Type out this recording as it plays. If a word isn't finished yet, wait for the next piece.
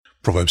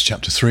Proverbs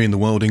chapter 3 in the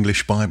World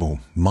English Bible.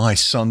 My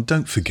son,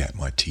 don't forget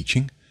my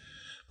teaching,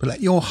 but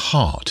let your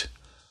heart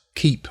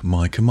keep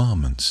my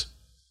commandments.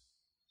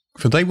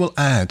 For they will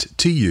add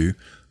to you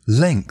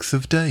length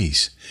of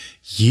days,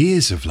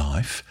 years of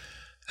life,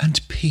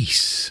 and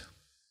peace.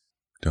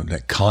 Don't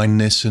let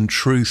kindness and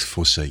truth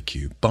forsake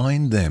you.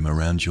 Bind them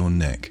around your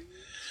neck.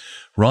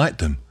 Write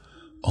them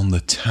on the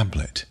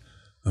tablet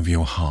of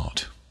your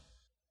heart.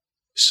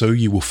 So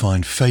you will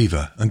find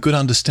favour and good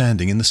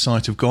understanding in the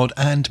sight of God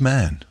and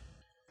man.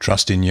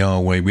 Trust in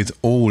Yahweh with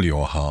all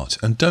your heart,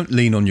 and don't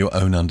lean on your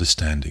own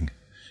understanding.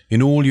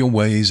 In all your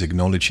ways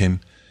acknowledge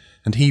him,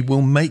 and he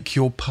will make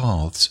your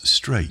paths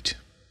straight.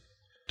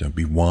 Don't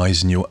be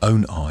wise in your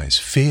own eyes.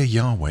 Fear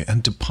Yahweh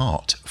and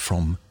depart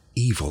from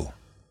evil.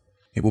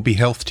 It will be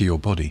health to your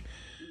body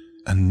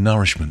and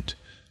nourishment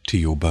to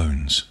your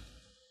bones.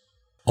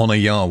 Honour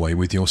Yahweh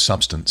with your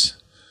substance,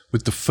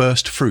 with the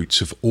first fruits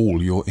of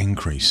all your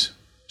increase.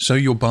 So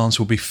your barns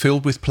will be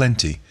filled with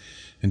plenty,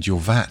 and your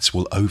vats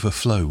will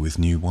overflow with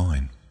new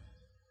wine.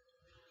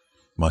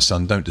 My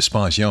son, don't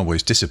despise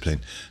Yahweh's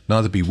discipline,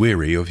 neither be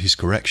weary of his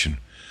correction.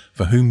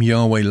 For whom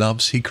Yahweh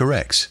loves, he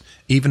corrects,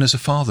 even as a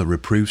father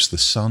reproves the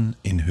son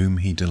in whom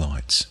he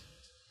delights.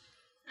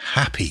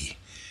 Happy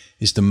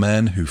is the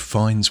man who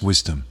finds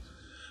wisdom,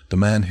 the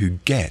man who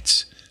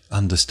gets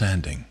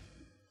understanding.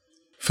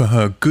 For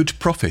her good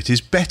profit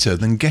is better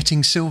than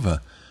getting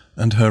silver,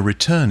 and her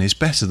return is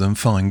better than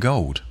fine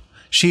gold.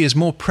 She is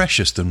more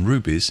precious than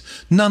rubies.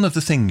 None of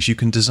the things you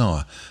can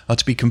desire are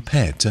to be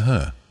compared to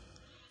her.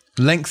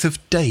 Length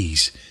of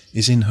days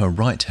is in her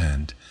right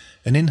hand,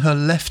 and in her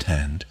left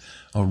hand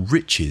are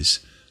riches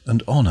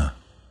and honour.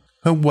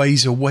 Her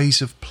ways are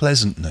ways of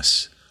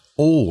pleasantness.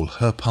 All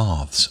her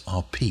paths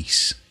are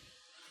peace.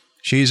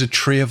 She is a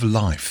tree of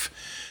life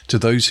to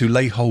those who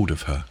lay hold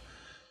of her.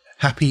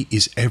 Happy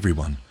is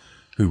everyone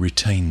who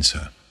retains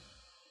her.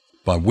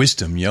 By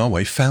wisdom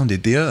Yahweh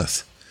founded the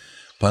earth.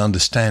 By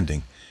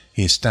understanding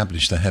he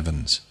established the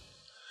heavens.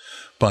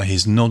 By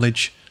his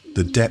knowledge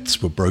the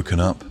depths were broken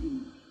up,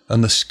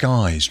 and the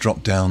skies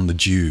dropped down the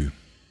dew.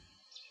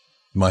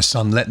 My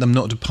son, let them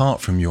not depart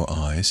from your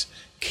eyes.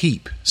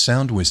 Keep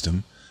sound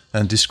wisdom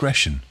and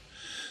discretion,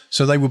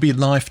 so they will be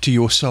life to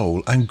your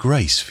soul and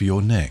grace for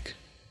your neck.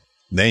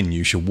 Then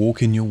you shall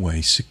walk in your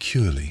way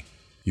securely.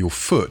 Your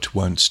foot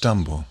won't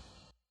stumble.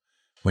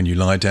 When you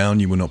lie down,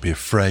 you will not be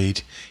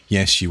afraid.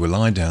 Yes, you will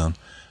lie down,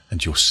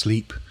 and your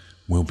sleep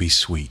will be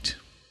sweet.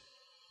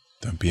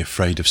 Don't be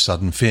afraid of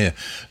sudden fear,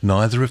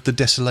 neither of the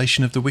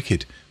desolation of the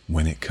wicked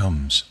when it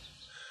comes.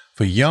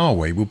 For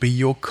Yahweh will be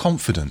your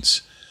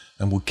confidence,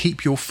 and will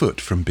keep your foot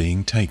from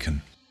being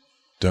taken.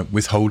 Don't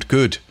withhold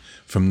good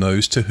from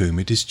those to whom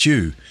it is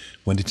due,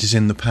 when it is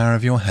in the power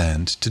of your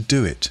hand to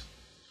do it.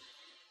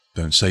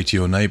 Don't say to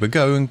your neighbour,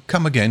 go and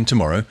come again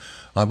tomorrow,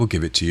 I will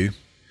give it to you,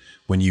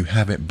 when you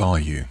have it by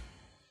you.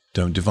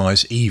 Don't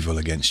devise evil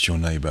against your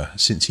neighbour,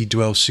 since he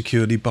dwells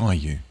securely by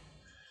you.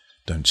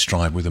 Don't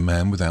strive with a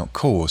man without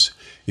cause,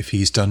 if he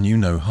has done you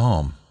no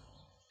harm.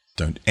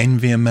 Don't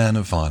envy a man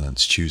of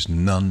violence, choose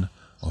none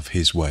of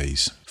his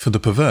ways. For the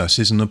perverse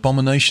is an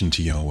abomination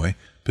to Yahweh,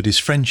 but his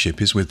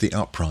friendship is with the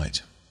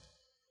upright.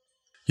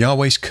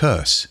 Yahweh's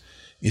curse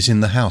is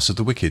in the house of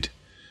the wicked,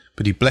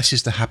 but he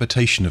blesses the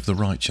habitation of the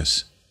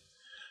righteous.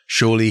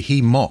 Surely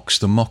he mocks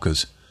the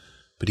mockers,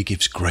 but he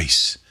gives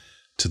grace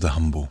to the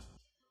humble.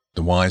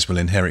 The wise will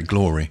inherit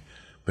glory,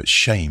 but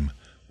shame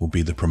will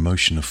be the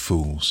promotion of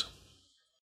fools.